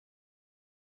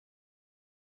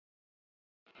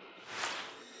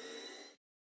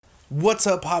What's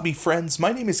up, hobby friends?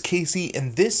 My name is Casey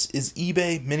and this is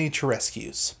eBay Miniature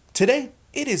Rescues. Today,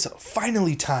 it is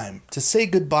finally time to say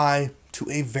goodbye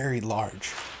to a very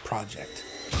large project.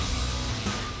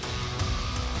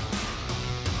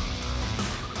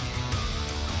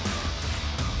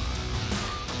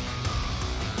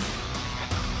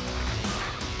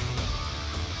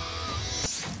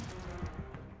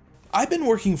 I've been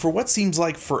working for what seems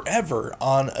like forever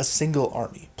on a single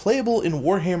army, playable in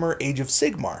Warhammer Age of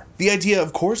Sigmar. The idea,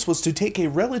 of course, was to take a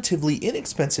relatively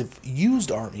inexpensive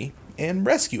used army and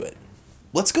rescue it.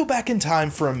 Let's go back in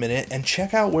time for a minute and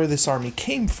check out where this army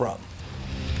came from.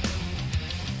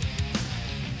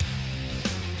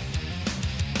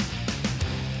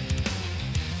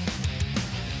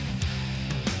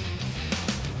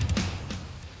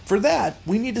 For that,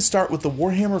 we need to start with the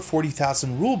Warhammer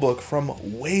 40,000 rulebook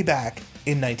from way back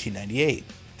in 1998.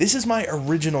 This is my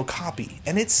original copy,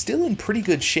 and it's still in pretty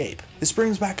good shape. This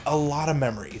brings back a lot of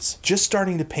memories. Just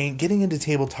starting to paint, getting into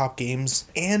tabletop games,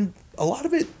 and a lot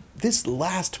of it, this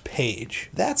last page.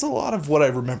 That's a lot of what I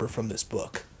remember from this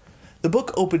book. The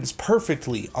book opens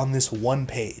perfectly on this one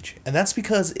page, and that's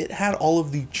because it had all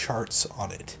of the charts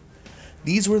on it.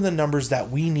 These were the numbers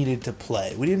that we needed to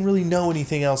play. We didn't really know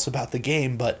anything else about the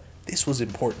game, but this was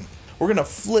important. We're going to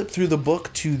flip through the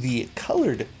book to the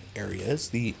colored areas,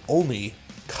 the only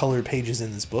colored pages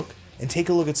in this book, and take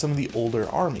a look at some of the older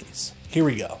armies. Here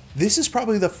we go. This is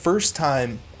probably the first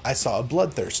time I saw a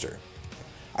Bloodthirster.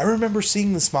 I remember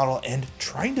seeing this model and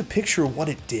trying to picture what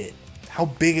it did, how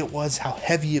big it was, how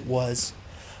heavy it was.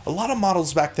 A lot of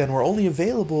models back then were only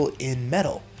available in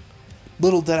metal.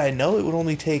 Little did I know it would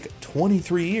only take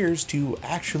 23 years to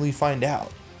actually find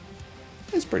out.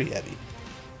 It's pretty heavy.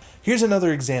 Here's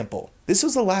another example. This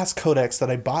was the last codex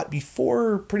that I bought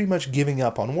before pretty much giving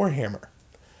up on Warhammer.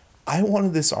 I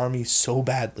wanted this army so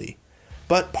badly,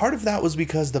 but part of that was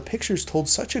because the pictures told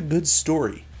such a good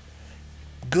story.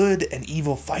 Good and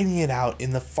evil fighting it out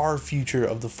in the far future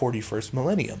of the 41st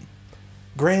millennium.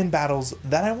 Grand battles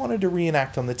that I wanted to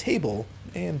reenact on the table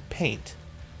and paint.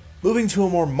 Moving to a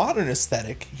more modern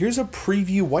aesthetic, here's a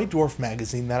preview White Dwarf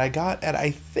magazine that I got at, I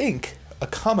think, a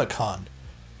Comic-Con,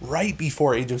 right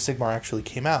before Age of Sigmar actually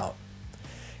came out.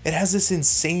 It has this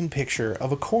insane picture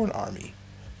of a Khorne army.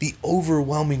 The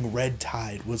overwhelming red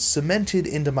tide was cemented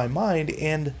into my mind,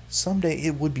 and someday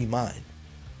it would be mine.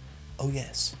 Oh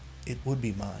yes, it would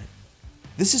be mine.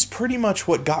 This is pretty much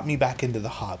what got me back into the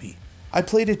hobby. I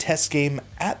played a test game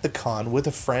at the con with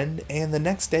a friend, and the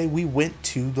next day we went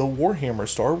to the Warhammer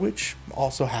store, which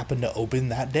also happened to open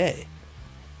that day.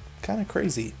 Kinda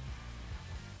crazy.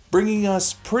 Bringing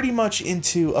us pretty much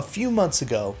into a few months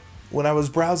ago, when I was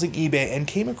browsing eBay and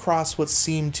came across what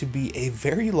seemed to be a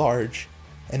very large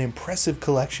and impressive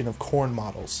collection of Khorne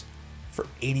models for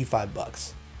 85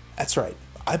 bucks. That's right,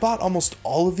 I bought almost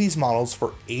all of these models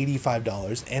for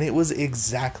 $85, and it was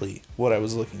exactly what I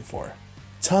was looking for.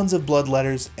 Tons of blood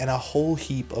letters and a whole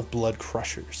heap of blood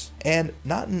crushers, and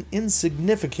not an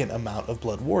insignificant amount of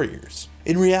blood warriors.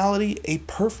 In reality, a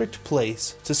perfect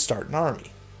place to start an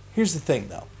army. Here's the thing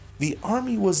though, the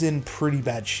army was in pretty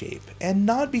bad shape, and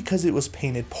not because it was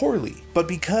painted poorly, but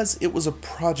because it was a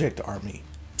project army.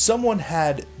 Someone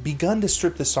had begun to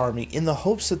strip this army in the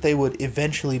hopes that they would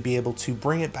eventually be able to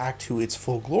bring it back to its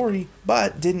full glory,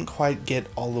 but didn't quite get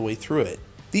all the way through it.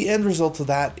 The end result of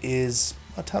that is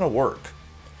a ton of work,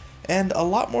 and a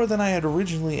lot more than I had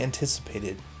originally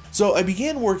anticipated. So I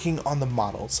began working on the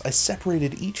models. I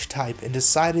separated each type and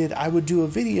decided I would do a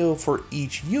video for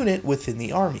each unit within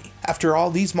the army. After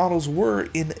all, these models were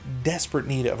in desperate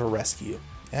need of a rescue,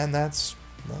 and that's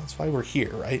why we're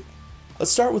here, right?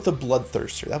 Let's start with the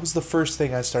Bloodthirster. That was the first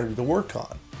thing I started to work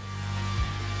on.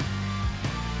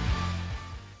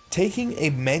 Taking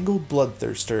a mangled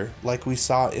Bloodthirster like we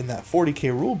saw in that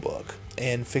 40k rulebook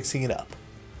and fixing it up.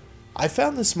 I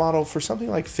found this model for something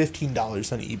like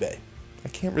 $15 on eBay. I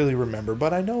can't really remember,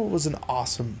 but I know it was an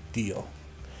awesome deal.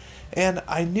 And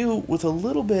I knew with a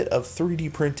little bit of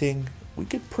 3D printing, we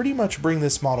could pretty much bring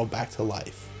this model back to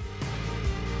life.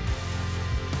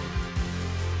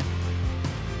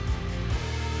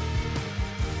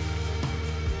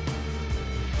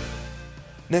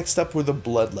 Next up were the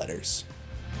blood letters.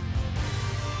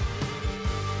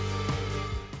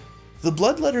 The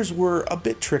blood letters were a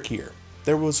bit trickier.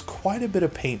 There was quite a bit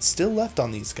of paint still left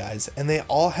on these guys, and they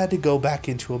all had to go back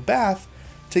into a bath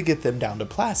to get them down to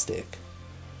plastic.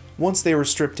 Once they were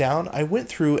stripped down, I went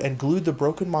through and glued the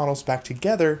broken models back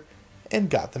together and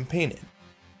got them painted.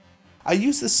 I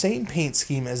used the same paint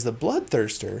scheme as the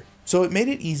Bloodthirster, so it made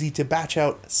it easy to batch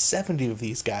out 70 of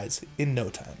these guys in no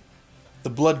time.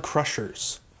 The Blood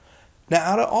Crushers. Now,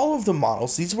 out of all of the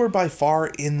models, these were by far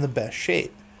in the best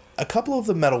shape. A couple of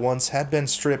the metal ones had been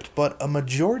stripped, but a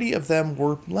majority of them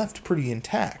were left pretty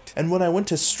intact. And when I went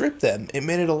to strip them, it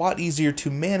made it a lot easier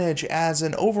to manage as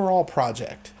an overall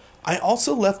project. I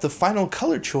also left the final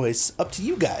color choice up to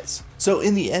you guys. So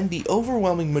in the end, the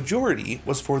overwhelming majority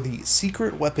was for the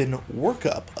secret weapon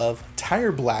workup of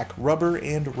tire black, rubber,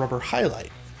 and rubber highlight,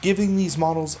 giving these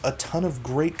models a ton of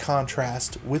great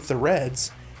contrast with the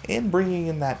reds and bringing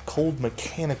in that cold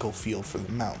mechanical feel for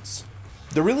the mounts.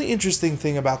 The really interesting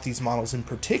thing about these models in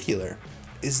particular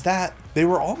is that they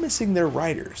were all missing their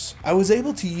riders. I was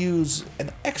able to use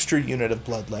an extra unit of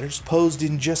bloodletters posed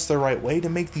in just the right way to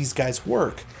make these guys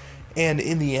work, and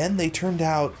in the end they turned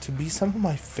out to be some of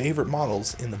my favorite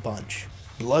models in the bunch.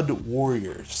 Blood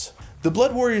Warriors. The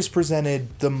Blood Warriors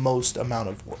presented the most amount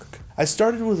of work. I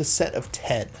started with a set of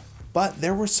 10, but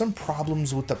there were some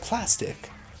problems with the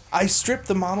plastic. I stripped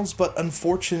the models, but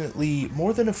unfortunately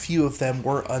more than a few of them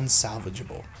were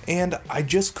unsalvageable, and I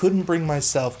just couldn't bring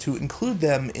myself to include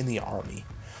them in the army.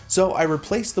 So I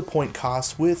replaced the point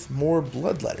cost with more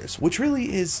bloodletters, which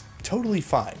really is totally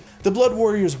fine. The Blood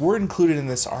Warriors were included in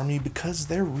this army because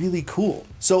they're really cool.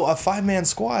 So a 5-man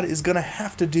squad is gonna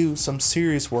have to do some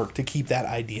serious work to keep that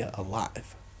idea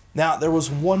alive. Now, there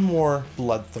was one more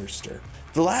Bloodthirster.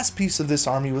 The last piece of this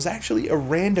army was actually a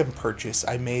random purchase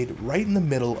I made right in the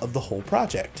middle of the whole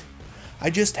project. I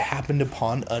just happened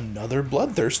upon another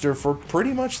Bloodthirster for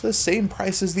pretty much the same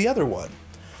price as the other one.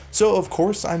 So of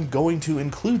course I'm going to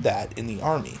include that in the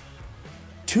army.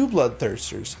 2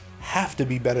 Bloodthirsters have to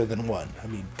be better than 1. I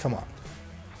mean, come on.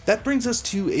 That brings us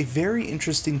to a very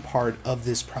interesting part of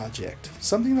this project,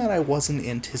 something that I wasn't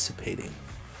anticipating.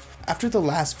 After the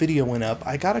last video went up,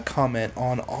 I got a comment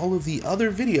on all of the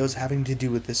other videos having to do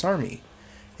with this army.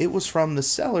 It was from the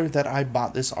seller that I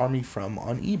bought this army from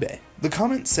on eBay. The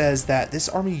comment says that this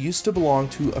army used to belong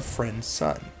to a friend's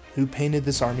son, who painted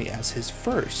this army as his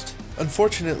first.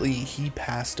 Unfortunately, he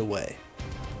passed away,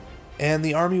 and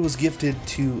the army was gifted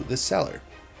to the seller.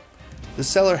 The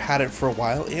seller had it for a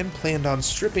while and planned on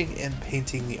stripping and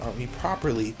painting the army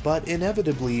properly, but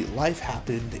inevitably life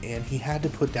happened and he had to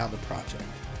put down the project.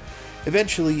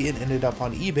 Eventually, it ended up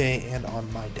on eBay and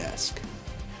on my desk.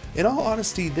 In all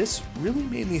honesty, this really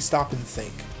made me stop and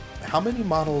think, how many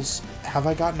models have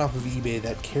I gotten off of eBay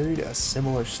that carried a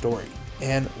similar story?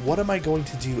 And what am I going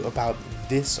to do about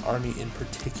this army in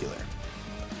particular?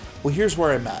 Well, here's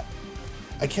where I'm at.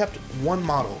 I kept one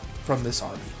model from this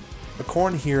army, a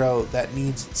Khorne hero that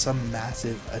needs some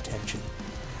massive attention.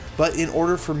 But in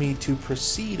order for me to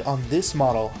proceed on this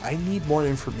model, I need more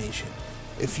information.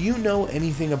 If you know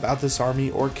anything about this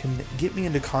army or can get me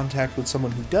into contact with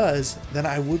someone who does, then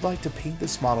I would like to paint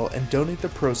this model and donate the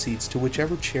proceeds to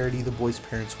whichever charity the boy's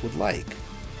parents would like.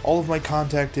 All of my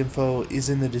contact info is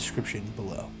in the description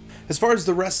below. As far as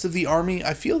the rest of the army,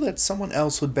 I feel that someone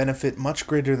else would benefit much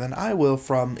greater than I will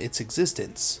from its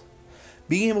existence.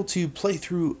 Being able to play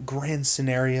through grand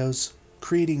scenarios,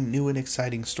 creating new and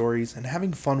exciting stories, and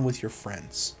having fun with your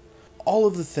friends. All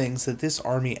of the things that this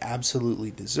army absolutely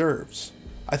deserves.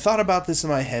 I thought about this in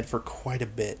my head for quite a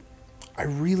bit. I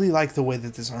really like the way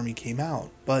that this army came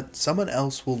out, but someone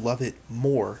else will love it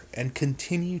more and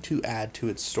continue to add to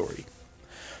its story.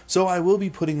 So I will be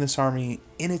putting this army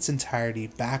in its entirety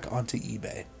back onto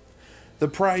eBay. The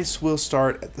price will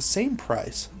start at the same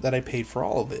price that I paid for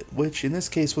all of it, which in this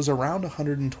case was around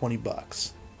 120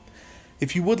 bucks.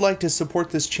 If you would like to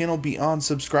support this channel beyond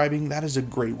subscribing, that is a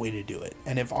great way to do it.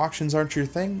 And if auctions aren't your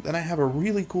thing, then I have a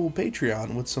really cool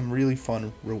Patreon with some really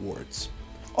fun rewards.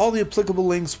 All the applicable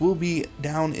links will be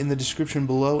down in the description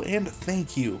below, and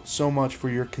thank you so much for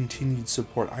your continued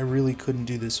support. I really couldn't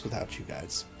do this without you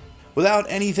guys. Without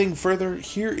anything further,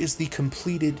 here is the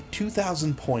completed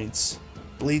 2,000 points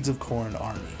Blades of Khorne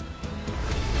army.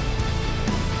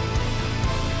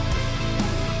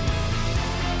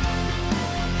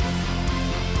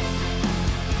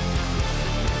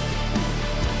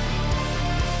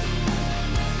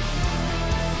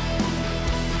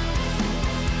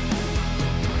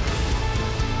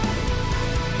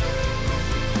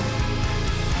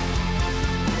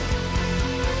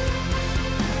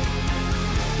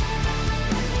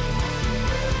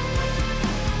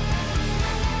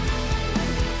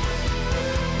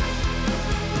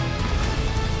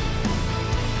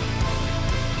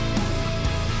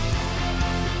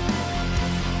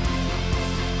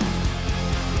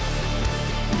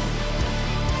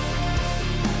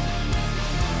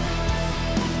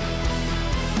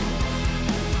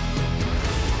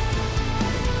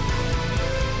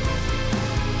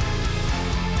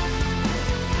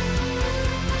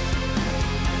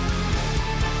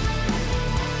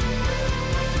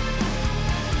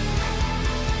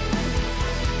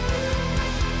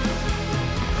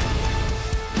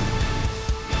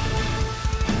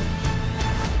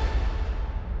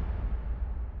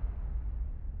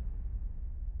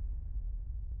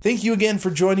 Thank you again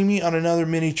for joining me on another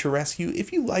miniature rescue.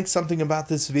 If you like something about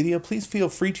this video, please feel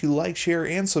free to like, share,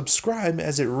 and subscribe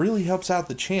as it really helps out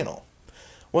the channel.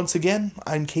 Once again,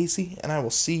 I'm Casey, and I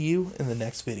will see you in the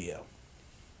next video.